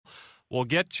We'll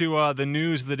get to the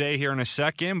news of the day here in a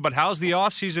second, but how's the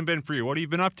off-season been for you? What have you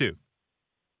been up to?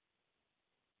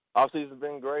 Off-season's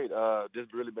been great.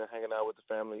 Just really been hanging out with the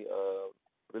family.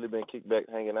 Really been kicked back,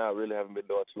 hanging out. Really haven't been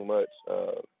doing too much.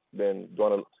 Been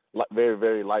doing very,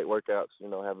 very light workouts.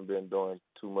 Haven't been doing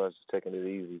too much, taking it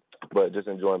easy, but just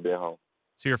enjoying being home.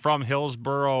 So you're from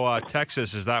Hillsboro,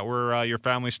 Texas. Is that where your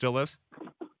family still lives?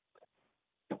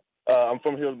 I'm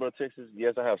from Hillsboro, Texas.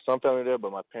 Yes, I have some family there,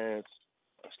 but my parents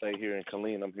stay here in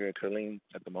Killeen. I'm here in Killeen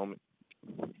at the moment.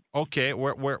 Okay,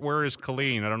 where is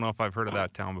Killeen? I don't know if I've heard of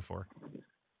that town before.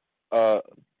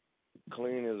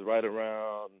 Killeen is right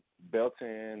around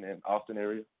Belton and Austin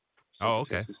area. Oh,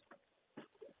 okay. Texas.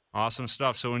 Awesome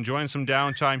stuff. So enjoying some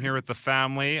downtime here with the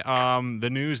family. The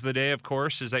news of the day, of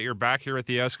course, is that you're back here at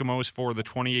the Eskimos for the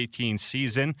 2018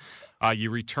 season. You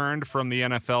returned from the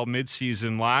NFL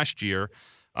midseason last year.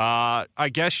 I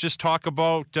guess just talk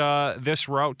about this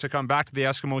route to come back to the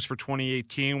Eskimos for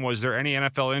 2018. Was there any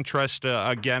NFL interest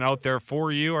again out there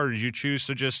for you, or did you choose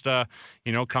to just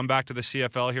come back to the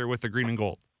CFL here with the green and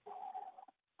gold?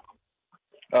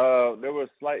 There was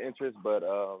slight interest, but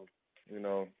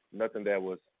nothing that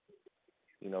was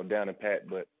down and pat.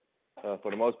 But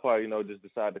for the most part, just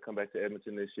decided to come back to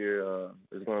Edmonton this year.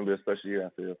 It's going to be a special year, I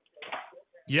feel.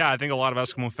 Yeah, I think a lot of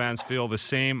Eskimo fans feel the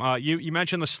same. You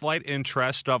mentioned the slight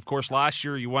interest. Of course, last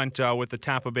year you went with the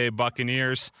Tampa Bay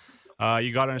Buccaneers.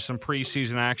 You got into some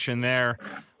preseason action there.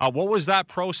 What was that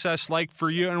process like for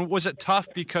you? And was it tough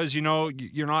because,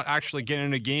 you're not actually getting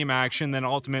into game action, then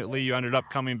ultimately you ended up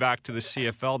coming back to the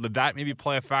CFL? Did that maybe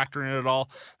play a factor in it at all,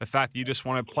 the fact that you just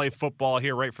want to play football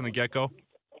here right from the get-go?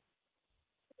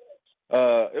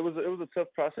 It was a tough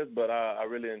process, but I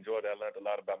really enjoyed it. I learned a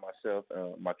lot about myself,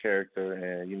 my character,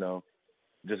 and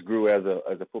just grew as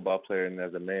a football player and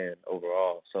as a man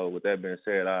overall. So with that being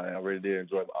said, I really did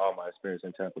enjoy all my experience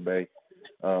in Tampa Bay.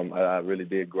 I really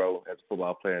did grow as a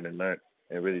football player and learned,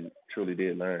 and really truly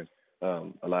did learn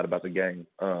a lot about the game.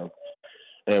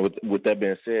 And with that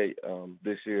being said,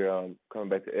 this year coming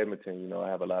back to Edmonton, I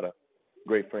have a lot of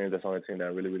great friends that's on the team that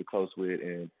I'm really, really close with,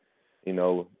 and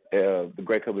the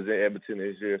Grey Cup is in Edmonton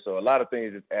this year, so a lot of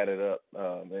things just added up,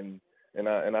 and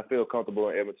I feel comfortable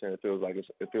in Edmonton. It feels like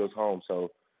it feels home,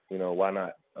 so why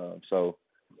not? We're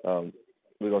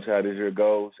gonna see how this year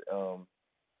goes. I'm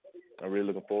really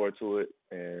looking forward to it,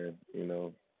 and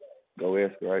go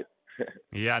Esk, right?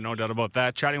 Yeah, no doubt about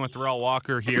that. Chatting with Darrell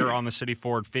Walker here on the City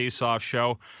Ford Face-Off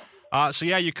Show. So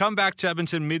yeah, you come back to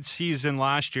Edmonton mid-season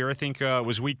last year. I think it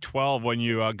was week 12 when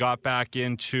you got back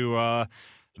into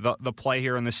the play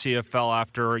here in the CFL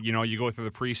after, you go through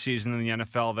the preseason in the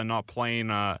NFL, then not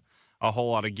playing a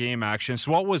whole lot of game action.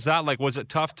 So what was that like? Was it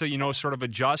tough to, sort of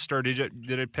adjust, or did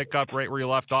it pick up right where you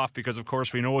left off? Because, of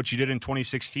course, we know what you did in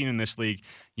 2016 in this league.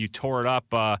 You tore it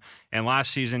up, and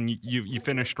last season you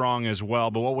finished strong as well.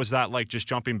 But what was that like, just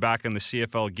jumping back in the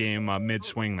CFL game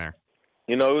mid-swing there?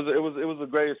 It was a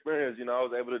great experience. I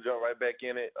was able to jump right back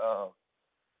in it.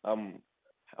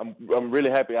 I'm really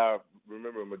happy. I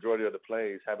remember a majority of the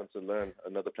plays. Having to learn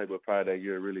another playbook prior that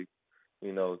year really,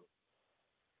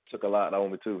 took a lot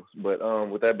on me too. But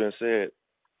with that being said,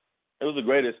 it was a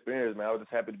great experience, man. I was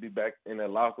just happy to be back in that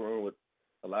locker room with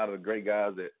a lot of the great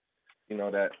guys that,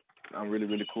 that I'm really,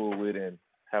 really cool with and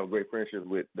have a great friendship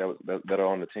with that are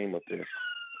on the team up there.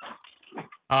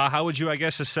 How would you,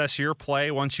 assess your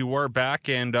play once you were back,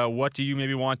 and what do you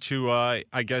maybe want to,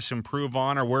 improve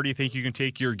on, or where do you think you can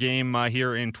take your game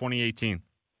here in 2018?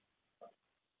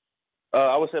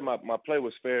 I would say my play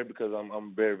was fair because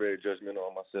I'm very, very judgmental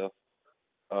on myself.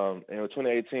 And with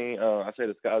 2018, I say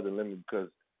the sky's the limit because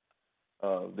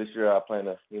this year I plan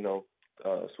to,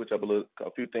 switch up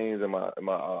a few things in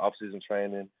my off-season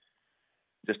training,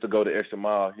 just to go the extra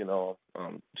mile.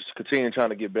 Just continue trying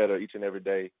to get better each and every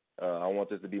day. I want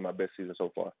this to be my best season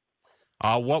so far.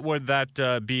 What would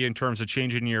that be in terms of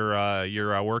changing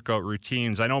your workout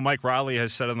routines? I know Mike Riley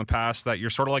has said in the past that you're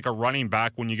sort of like a running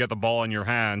back when you get the ball in your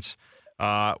hands.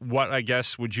 What,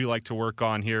 would you like to work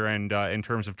on here? And in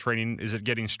terms of training, is it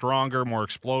getting stronger, more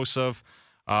explosive?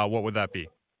 What would that be?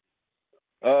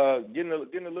 Getting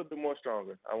a little bit more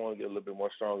stronger. I want to get a little bit more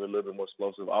stronger, a little bit more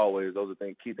explosive. Always, those are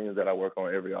key things that I work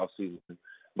on every off season.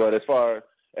 But as far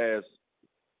as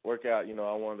workout, I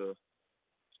want to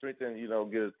strengthen. Get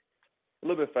a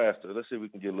little bit faster. Let's see if we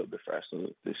can get a little bit faster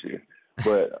this year.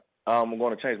 But I'm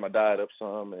going to change my diet up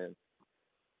some and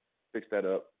fix that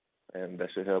up, and that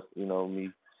should help,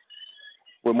 me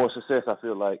with more success, I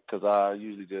feel like, because I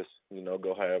usually just,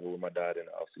 go however with my diet in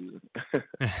the off-season.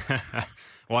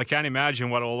 Well, I can't imagine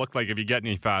what it will look like if you get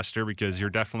any faster, because you're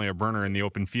definitely a burner in the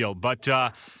open field. But,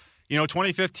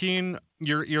 2015,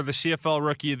 you're the CFL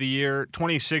Rookie of the Year.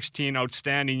 2016,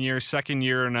 outstanding year, second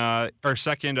in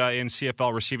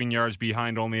CFL receiving yards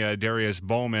behind only Darius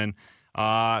Bowman.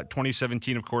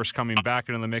 2017, of course, coming back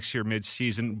into the mix here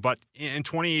mid-season. But in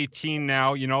 2018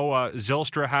 now,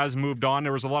 Zylstra has moved on.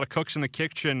 There was a lot of cooks in the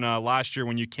kitchen last year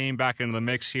when you came back into the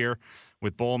mix here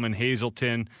with Bowman,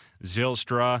 Hazelton,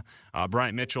 Zylstra.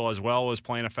 Bryant Mitchell as well was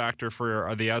playing a factor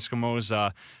for the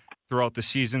Eskimos throughout the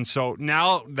season. So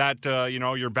now that,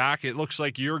 you're back, it looks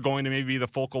like you're going to maybe be the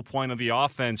focal point of the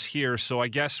offense here. So I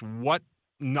guess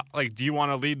do you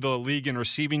want to lead the league in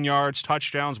receiving yards,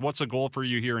 touchdowns? What's a goal for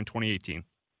you here in 2018?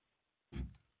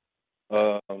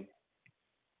 My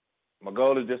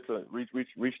goal is just to reach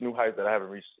new heights that I haven't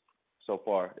reached so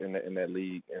far in that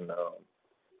league. And,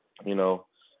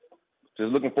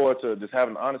 just looking forward to just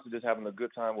having a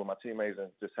good time with my teammates and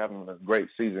just having a great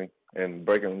season and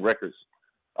breaking records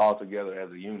all together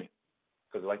as a unit.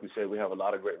 Because like we said, we have a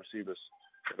lot of great receivers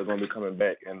that are going to be coming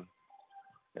back and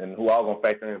who are going to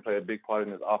factor in and play a big part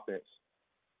in this offense.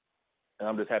 And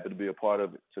I'm just happy to be a part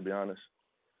of it, to be honest.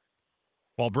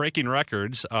 Well, breaking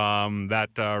records, that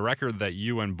record that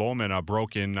you and Bowman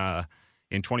broke in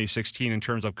 2016 in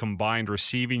terms of combined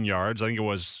receiving yards, I think it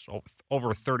was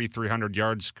over 3,300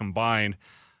 yards combined.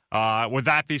 Would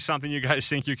that be something you guys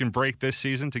think you can break this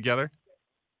season together?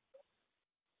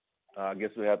 I guess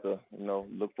we have to,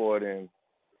 look forward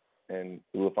and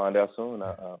we'll find out soon,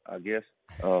 I guess.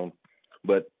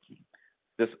 But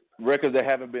just records that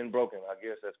haven't been broken, I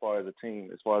guess, as far as a team,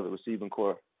 as far as the receiving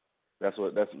core, that's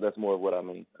more of what I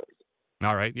mean.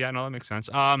 All right. Yeah, no, that makes sense.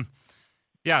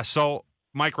 So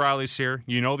Mike Riley's here.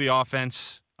 You know the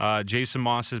offense. Jason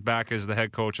Moss is back as the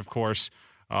head coach, of course.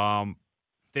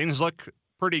 Things look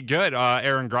pretty good.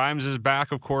 Aaron Grimes is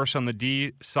back, of course, on the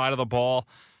D side of the ball.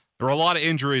 There were a lot of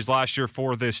injuries last year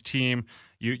for this team.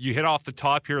 You hit off the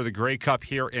top here, the Grey Cup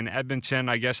here in Edmonton.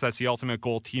 I guess that's the ultimate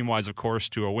goal team-wise, of course,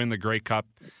 to win the Grey Cup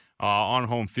on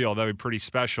home field. That would be pretty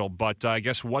special. But I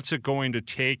guess what's it going to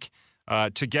take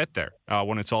to get there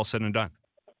when it's all said and done?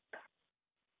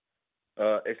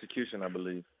 Execution, I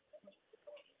believe.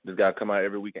 Just got to come out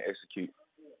every week and execute.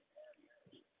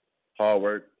 Hard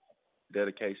work,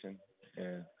 dedication,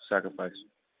 and sacrifice.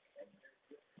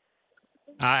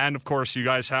 And, of course, you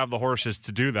guys have the horses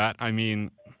to do that. I mean,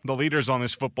 the leaders on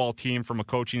this football team from a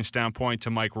coaching standpoint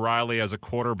to Mike Riley as a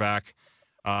quarterback,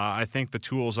 I think the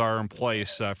tools are in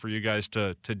place for you guys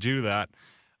to do that.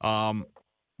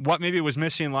 What maybe was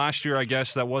missing last year, I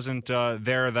guess, that wasn't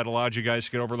there that allowed you guys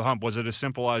to get over the hump? Was it as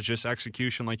simple as just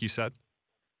execution, like you said?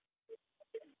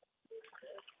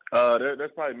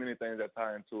 There's probably many things that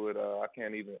tie into it. I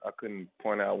couldn't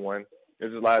point out one.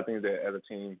 There's a lot of things that, as a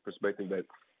team perspective, that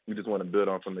we just want to build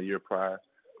on from the year prior.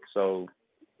 So,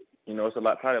 it's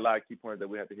probably a lot of key points that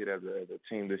we have to hit as a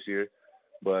team this year.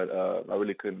 But I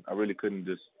really couldn't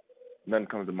just, nothing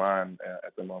comes to mind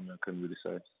at the moment. I couldn't really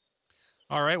say.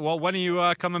 All right. Well, when are you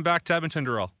coming back to Edmonton,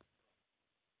 Darrell?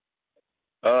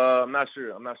 I'm not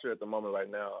sure. I'm not sure at the moment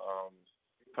right now.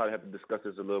 Probably have to discuss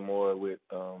this a little more with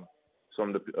some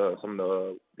of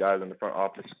the guys in the front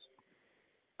office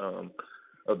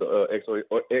of the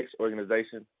X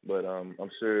organization, but I'm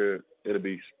sure it'll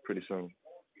be pretty soon.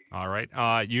 All right.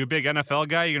 You a big NFL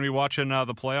guy? You gonna be watching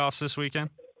the playoffs this weekend?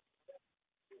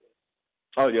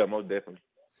 Oh yeah, most definitely.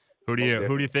 Who do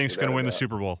you think's gonna win the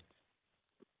Super Bowl?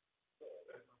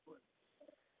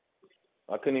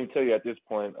 I couldn't even tell you at this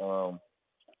point.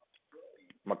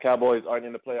 My Cowboys aren't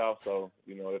in the playoffs, so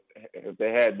if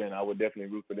they had been, I would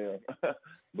definitely root for them.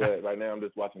 But right now, I'm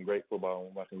just watching great football,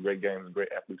 I'm watching great games and great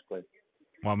athletes play.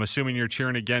 Well, I'm assuming you're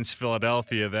cheering against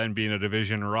Philadelphia, then being a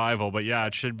division rival. But yeah,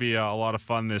 it should be a lot of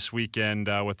fun this weekend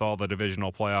with all the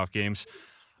divisional playoff games.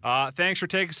 Thanks for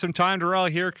taking some time, Darrell.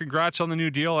 Here, congrats on the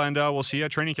new deal, and we'll see you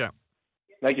at training camp.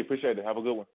 Thank you, appreciate it. Have a good one.